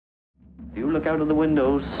look out of the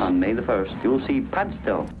windows on May the 1st, you'll see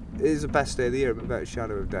Padstow. It is the best day of the year, without a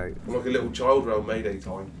shadow of doubt. I'm like a little child around May Day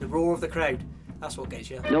time. The roar of the crowd, that's what gets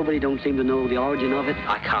you. Nobody don't seem to know the origin of it.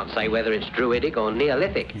 I can't say whether it's Druidic or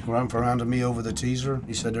Neolithic. Your grandpa handed me over the teaser.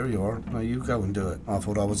 He said, there you are, now you go and do it. I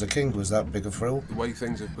thought I was a king. Was that big a thrill? The way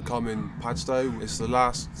things have become in Padstow, it's the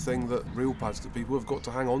last thing that real Padstow people have got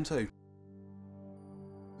to hang on to.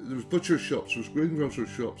 There was butcher shops, there was greengrocer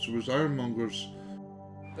shops, there was ironmongers.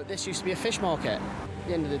 But this used to be a fish market. At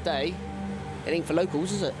the end of the day, it ain't for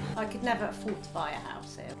locals, is it? I could never afford to buy a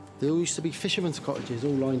house here. There all used to be fishermen's cottages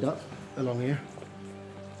all lined up along here.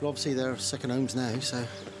 Well, obviously they're second homes now, so...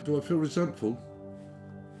 Do I feel resentful?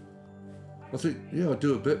 I think, yeah, I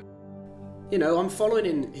do a bit. You know, I'm following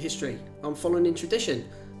in history. I'm following in tradition.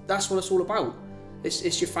 That's what it's all about.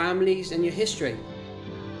 It's your families and your history.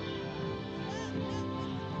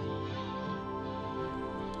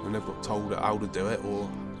 We never got told how to do it or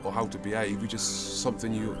how to behave. It's just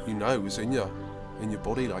something you know is in your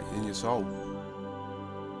body, like in your soul.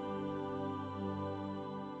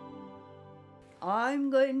 I'm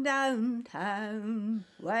going downtown,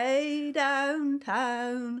 way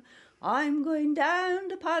downtown. I'm going down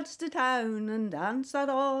to Padstow town and dance that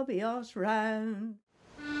Obby Oss round.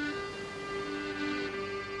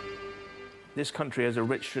 This country has a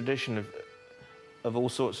rich tradition of all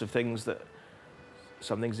sorts of things that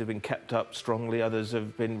some things have been kept up strongly, others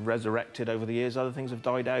have been resurrected over the years, other things have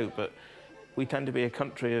died out, but we tend to be a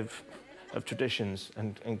country of traditions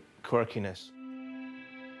and quirkiness.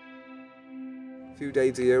 A few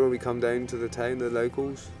days a year when we come down to the town, the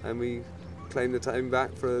locals, and we claim the town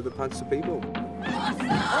back for the Padstow people.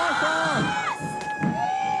 Awesome!